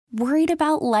Worried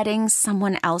about letting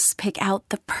someone else pick out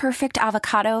the perfect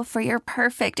avocado for your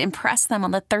perfect impress them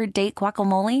on the third date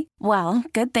guacamole? Well,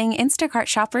 good thing Instacart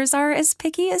shoppers are as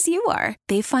picky as you are.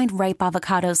 They find ripe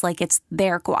avocados like it's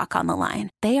their guac on the line.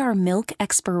 They are milk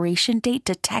expiration date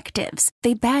detectives.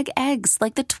 They bag eggs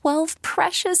like the 12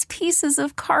 precious pieces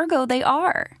of cargo they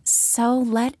are. So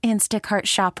let Instacart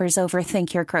shoppers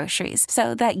overthink your groceries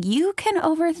so that you can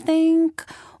overthink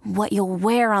what you'll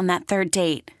wear on that third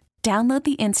date. Download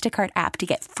the Instacart app to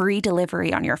get free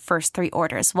delivery on your first 3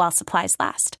 orders while supplies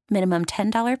last. Minimum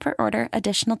 $10 per order.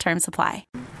 Additional terms apply.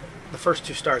 The first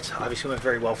 2 starts obviously went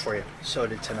very well for you. So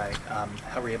did tonight.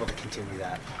 How were you able to continue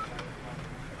that?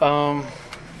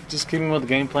 Just keeping with the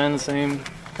game plan, the same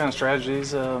kind of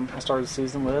strategies I started the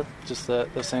season with. Just the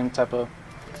same type of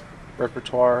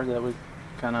repertoire that we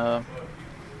kind of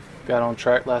got on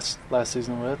track last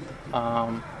season with.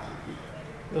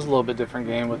 It was a little bit different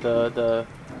game with the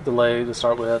delay to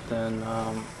start with, and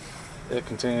it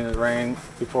continued to rain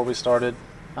before we started.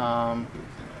 But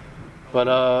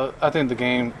I think the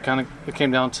game it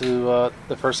came down to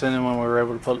the first inning when we were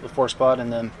able to put up the 4 spot,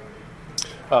 and then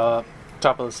top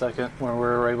of the second when we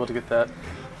were able to get that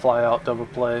fly out double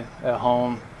play at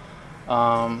home.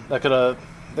 They could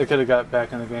have got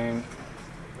back in the game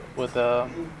with a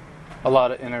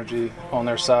lot of energy on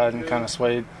their side and kind of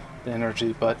swayed the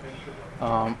energy, but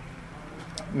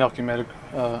Melky made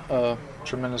a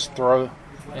tremendous throw,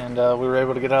 and we were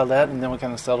able to get out of that, and then we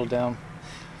kind of settled down.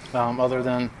 Other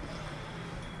than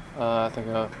I think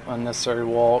an unnecessary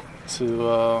walk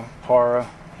to Para,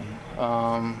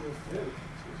 and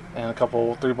a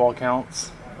couple 3-ball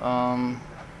counts,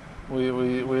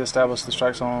 we established the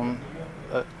strike zone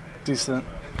decent,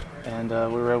 and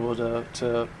we were able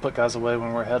to put guys away when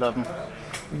we were ahead of them.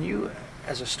 When you,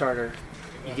 as a starter,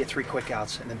 you get 3 quick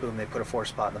outs, and then boom, they put a 4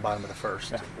 spot in the bottom of the first.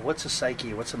 Yeah. What's the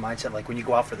psyche, what's the mindset like when you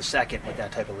go out for the second with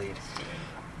that type of lead?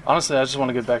 Honestly, I just want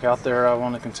to get back out there. I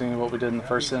want to continue what we did in the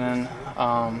first inning.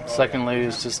 Secondly,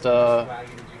 is just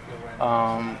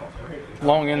long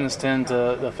innings tend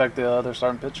to affect the other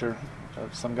starting pitcher.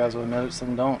 Some guys will admit it,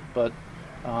 some don't. But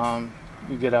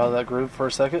you get out of that groove for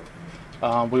a second.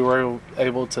 We were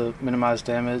able to minimize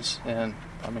damage, and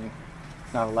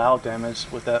not allow damage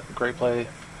with that great play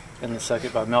in the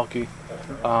second by Melky.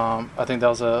 I think that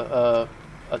was a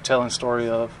telling story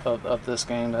of this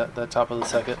game, that top of the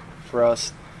second for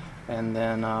us. And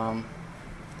then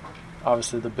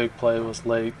obviously the big play was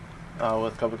late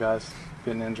with a couple guys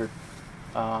getting injured.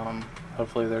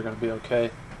 Hopefully they're going to be okay.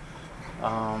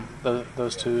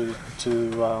 Those two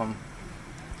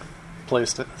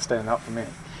plays stand out for me.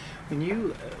 When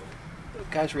you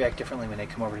guys react differently when they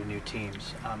come over to new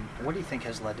teams, what do you think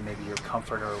has led to maybe your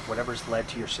comfort or whatever's led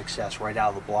to your success right out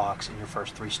of the blocks in your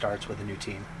first 3 starts with a new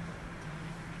team?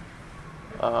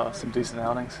 Some decent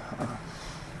outings.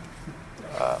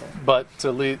 But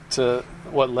to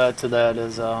what led to that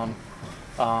is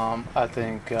I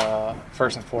think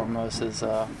first and foremost is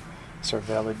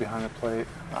Cervelli behind the plate.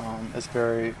 It's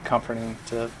very comforting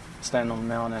to stand on the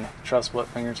mound and trust what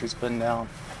fingers he's putting down,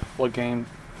 what game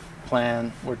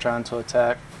plan we're trying to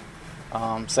attack.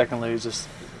 Secondly, it's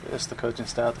the coaching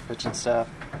staff, the pitching staff,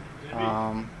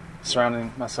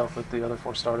 surrounding myself with the other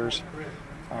 4 starters,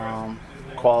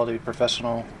 quality,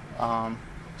 professional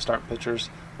starting pitchers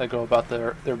that go about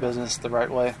their business the right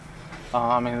way.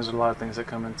 There's a lot of things that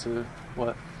come into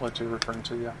what you're referring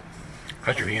to. Yeah.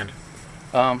 How's your hand?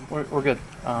 We're good.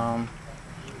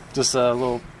 Just a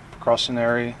little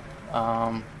precautionary.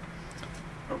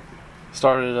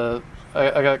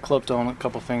 I got clipped on a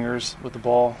couple fingers with the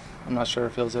ball. I'm not sure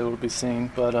if it was able to be seen,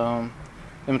 but in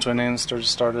between innings, just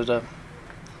started to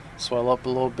swell up a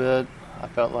little bit. I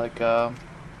felt like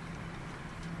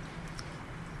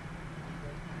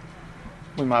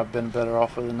we might have been better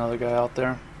off with another guy out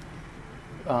there.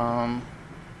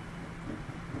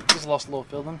 Just lost a little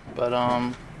feeling, but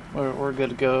we're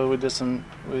good to go. We did some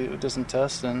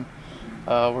tests, and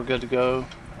we're good to go.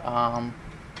 I'll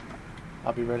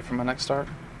be ready for my next start.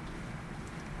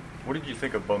 What did you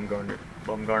think of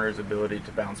Bumgarner's ability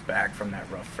to bounce back from that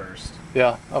rough first?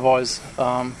 Yeah, I've always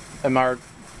admired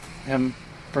him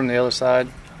from the other side.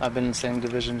 I've been in the same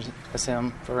division as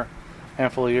him for a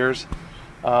handful of years.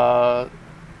 That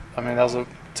was a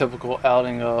typical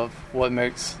outing of what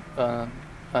makes an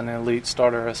elite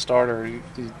starter a starter. You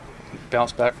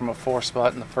bounce back from a 4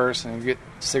 spot in the first and you get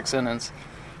 6 innings.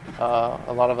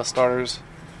 A lot of us starters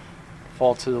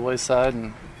fall to the wayside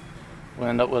and we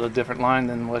end up with a different line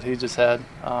than what he just had.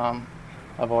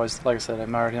 I've always, like I said,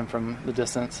 admired him from the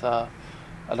distance. I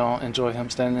don't enjoy him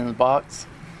standing in the box.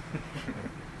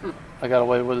 I got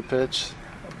away with the pitch,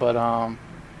 but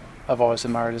I've always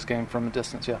admired his game from a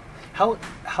distance. Yeah. How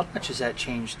much has that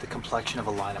changed the complexion of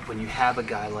a lineup when you have a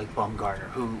guy like Bumgarner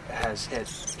who has hit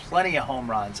plenty of home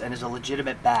runs and is a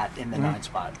legitimate bat in the 9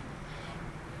 spot?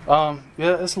 Yeah,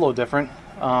 it's a little different.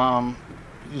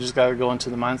 You just got to go into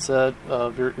the mindset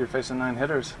of you're facing 9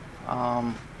 hitters.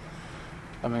 I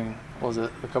mean, what was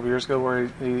it a couple years ago where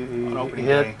he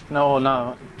hit? Day.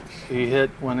 No, he hit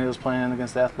when he was playing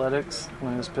against the Athletics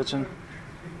when he was pitching.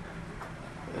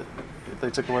 They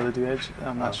took away the DH.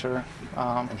 I'm not sure.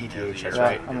 And he DH, that's yeah,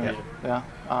 right. I mean,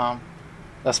 yeah.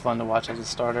 That's fun to watch as a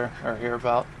starter or hear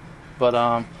about. But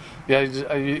yeah,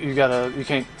 you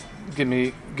can't get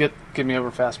me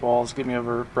over fastballs, get me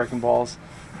over breaking balls.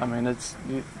 I mean,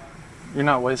 you're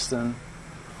not wasting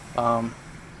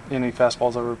any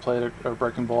fastballs over played or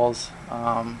breaking balls.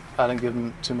 I didn't give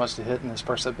him too much to hit in his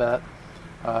first at bat.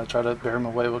 Tried to bear him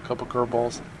away with a couple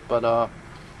curveballs, but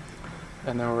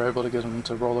and then we were able to get him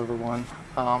to roll over one.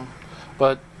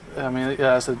 But I mean,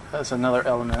 yeah, that's another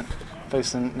element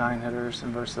facing 9 hitters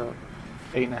and versus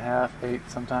 8.5, 8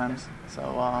 sometimes.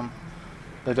 So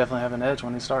they definitely have an edge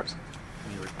when he starts.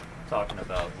 You were talking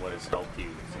about what has helped you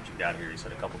since you got here. You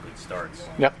said a couple good starts.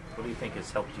 Yep. What do you think has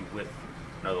helped you with?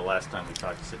 I know the last time we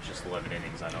talked, you said just 11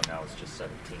 innings. I know now it's just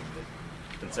 17, but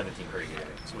it's been 17 pretty good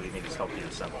innings. What do you think has helped you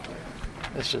assemble?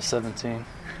 It's just 17.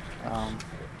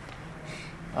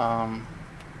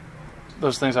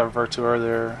 Those things I referred to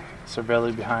earlier,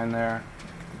 Cervelli behind there,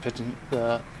 pitching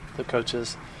the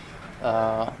coaches,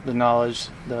 the knowledge,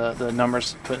 the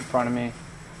numbers put in front of me,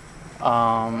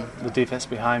 the defense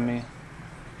behind me,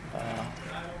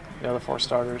 the other 4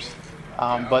 starters.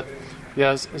 But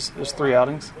yeah, it's 3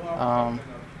 outings.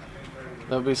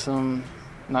 There'll be some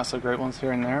not so great ones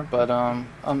here and there, but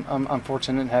I'm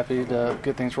fortunate and happy to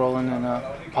get things rolling in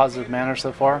a positive manner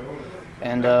so far,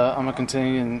 and I'm gonna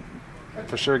continue and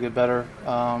for sure get better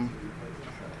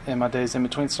in my days in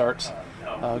between starts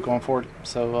going forward.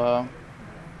 So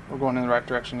we're going in the right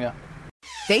direction, yeah.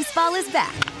 Baseball is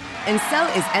back, and so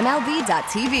is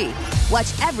MLB.tv.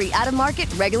 Watch every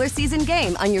out-of-market regular season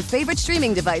game on your favorite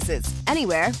streaming devices,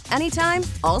 anywhere, anytime,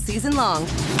 all season long.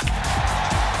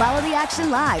 Follow the action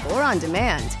live or on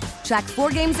demand. Track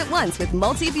 4 games at once with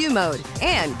multi-view mode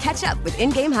and catch up with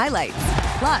in-game highlights.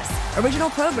 Plus, original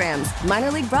programs,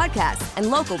 minor league broadcasts, and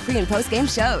local pre- and post-game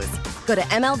shows. Go to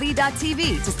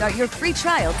MLB.tv to start your free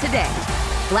trial today.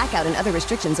 Blackout and other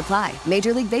restrictions apply.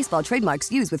 Major League Baseball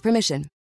trademarks used with permission.